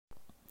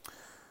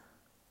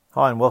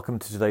Hi and welcome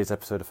to today's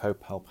episode of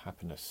Hope, Help,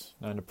 Happiness.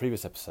 Now in the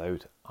previous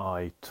episode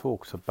I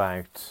talked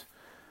about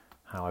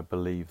how I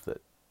believe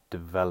that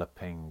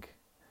developing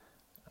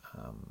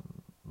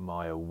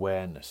my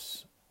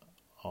awareness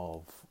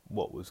of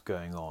what was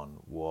going on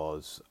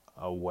was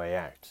a way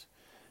out,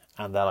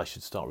 and that I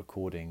should start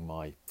recording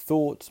my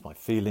thoughts, my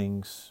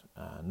feelings,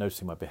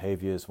 noticing my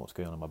behaviours, what's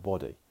going on in my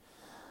body,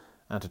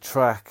 and to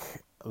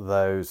track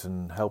those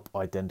and help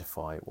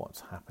identify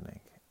what's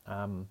happening.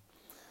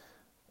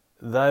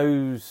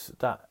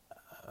 That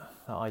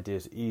idea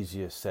is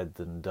easier said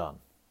than done.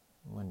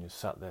 When you're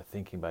sat there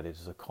thinking about it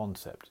as a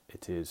concept,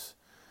 it is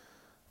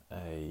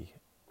a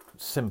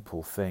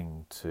simple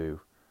thing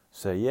to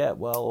say, yeah,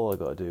 well, all I've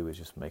got to do is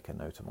just make a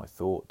note of my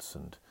thoughts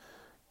and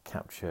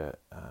capture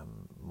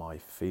my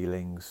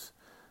feelings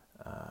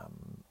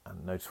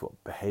and notice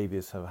what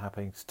behaviours are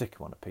happening, stick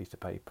them on a piece of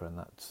paper, and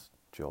that's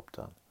job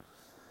done.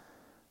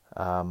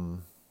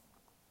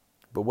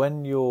 But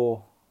when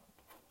you're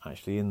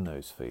actually in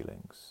those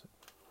feelings,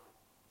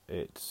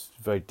 it's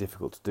very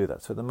difficult to do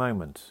that. So at the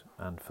moment,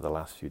 and for the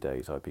last few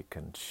days, I've been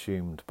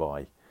consumed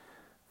by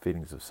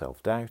feelings of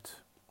self-doubt,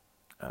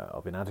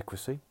 of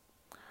inadequacy,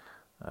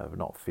 of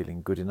not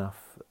feeling good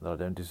enough, that I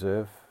don't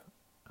deserve.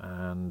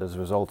 And as a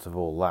result of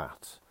all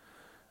that,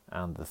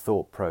 and the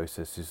thought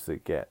processes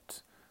that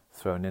get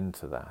thrown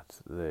into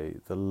that,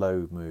 the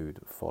low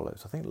mood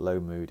follows. I think low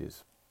mood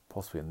is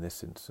possibly in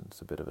this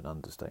instance a bit of an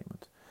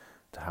understatement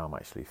to how I'm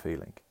actually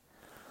feeling.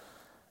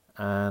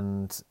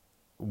 And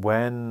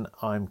when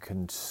I'm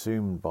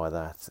consumed by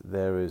that,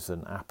 there is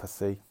an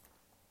apathy,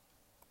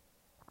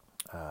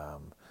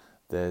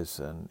 there's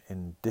an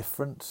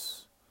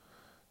indifference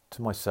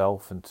to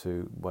myself and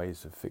to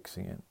ways of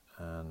fixing it,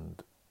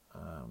 and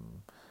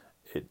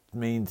it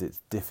means it's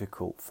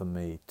difficult for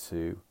me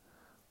to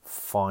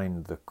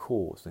find the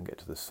cause and get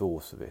to the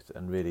source of it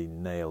and really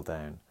nail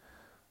down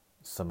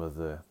some of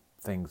the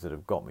things that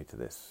have got me to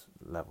this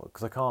level,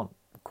 because I can't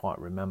quite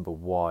remember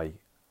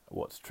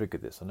what's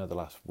triggered this. I know the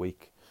last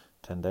week,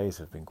 10 days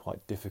have been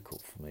quite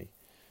difficult for me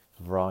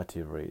for a variety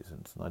of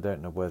reasons, and I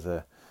don't know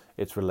whether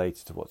it's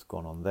related to what's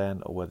gone on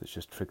then or whether it's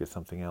just triggered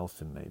something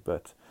else in me,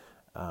 but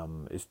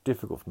it's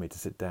difficult for me to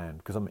sit down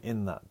because I'm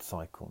in that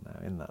cycle now,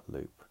 in that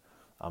loop.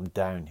 I'm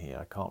down here.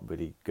 I can't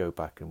really go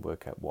back and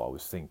work out what I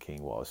was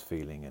thinking, what I was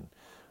feeling, and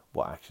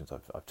what actions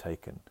I've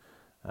taken.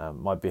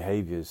 My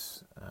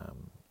behaviours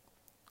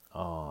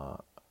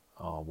are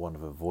one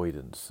of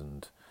avoidance,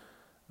 and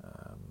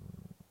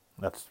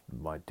that's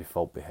my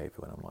default behaviour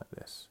when I'm like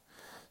this.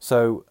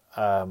 So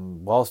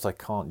whilst I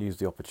can't use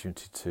the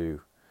opportunity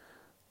to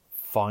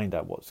find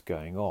out what's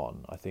going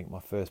on, I think my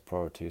first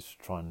priority is to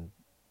try and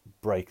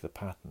break the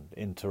pattern,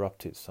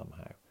 interrupt it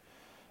somehow.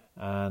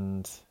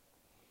 And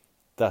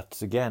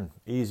that's, again,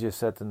 easier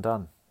said than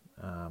done.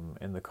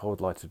 In the cold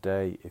light of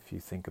day, if you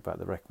think about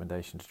the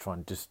recommendation to try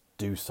and just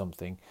do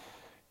something,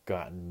 go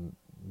out and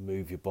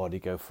move your body,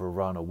 go for a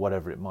run or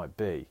whatever it might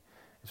be,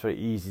 it's very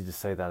easy to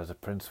say that as a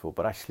principle,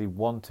 but actually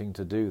wanting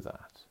to do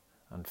that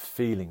and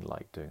feeling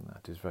like doing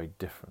that is very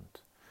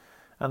different.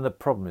 And the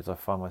problem is I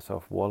find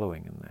myself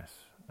wallowing in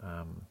this.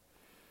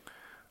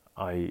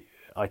 I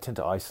tend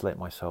to isolate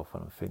myself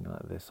when I'm feeling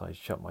like this. I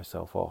shut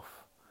myself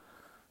off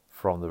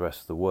from the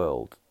rest of the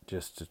world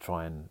just to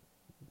try and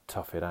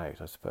tough it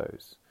out, I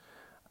suppose.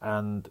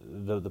 And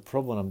the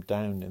problem when I'm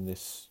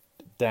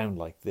down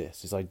like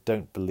this is I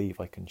don't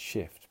believe I can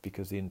shift,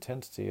 because the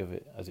intensity of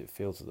it as it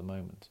feels at the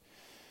moment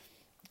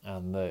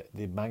and the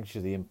magnitude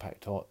of the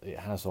impact it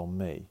has on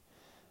me,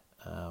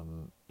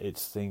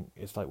 it's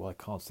like, well,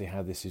 I can't see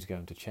how this is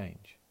going to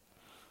change.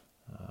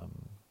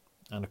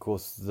 And of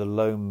course, the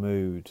low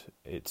mood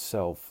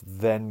itself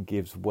then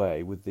gives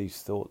way with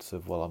these thoughts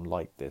of, well, I'm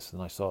like this,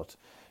 and I start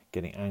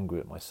getting angry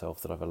at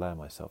myself that I've allowed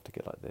myself to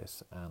get like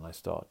this, and I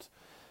start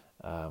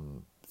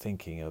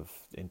thinking of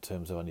in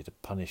terms of I need to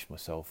punish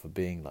myself for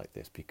being like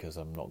this because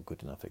I'm not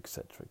good enough,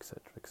 etc., etc.,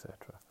 etc.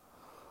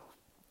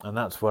 And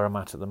that's where I'm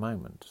at the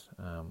moment.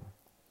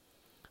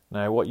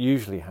 Now, what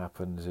usually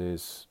happens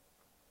is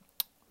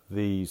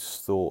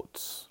these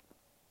thoughts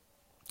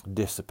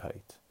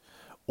dissipate,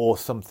 or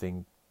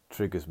something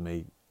triggers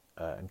me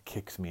and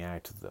kicks me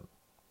out of them.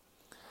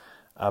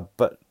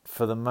 But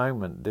for the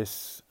moment,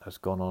 this has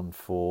gone on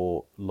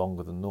for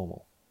longer than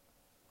normal.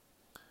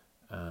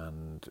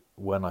 And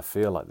when I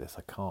feel like this,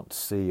 I can't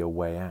see a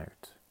way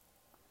out.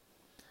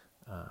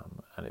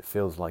 And it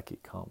feels like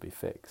it can't be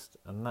fixed.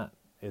 And that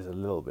is a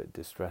little bit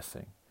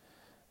distressing.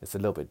 It's a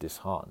little bit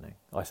disheartening.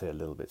 I say a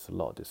little bit, it's a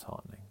lot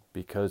disheartening.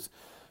 Because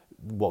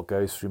what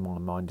goes through my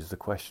mind is the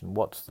question,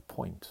 what's the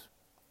point?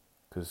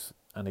 Because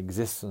an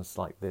existence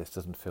like this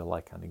doesn't feel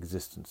like an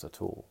existence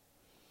at all.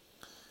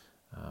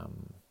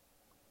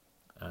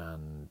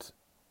 And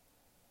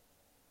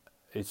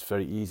it's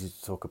very easy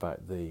to talk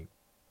about the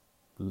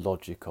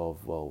logic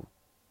of, well,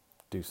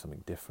 do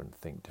something different,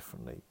 think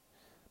differently.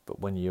 But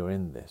when you're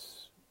in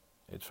this,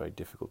 it's very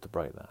difficult to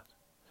break that.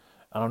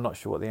 And I'm not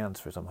sure what the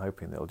answer is. I'm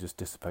hoping that it'll just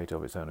dissipate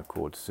of its own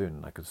accord soon,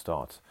 and I can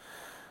start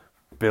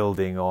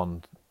building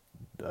on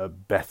a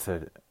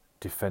better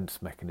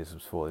defense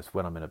mechanisms for this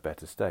when I'm in a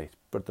better state.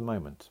 But at the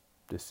moment,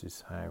 this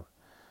is how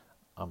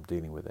I'm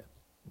dealing with it,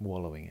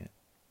 wallowing it.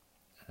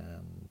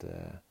 And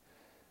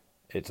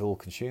it's all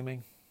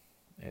consuming,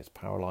 it's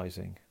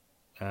paralysing,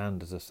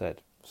 and as I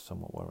said,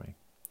 somewhat worrying.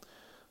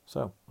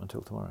 So,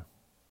 until tomorrow.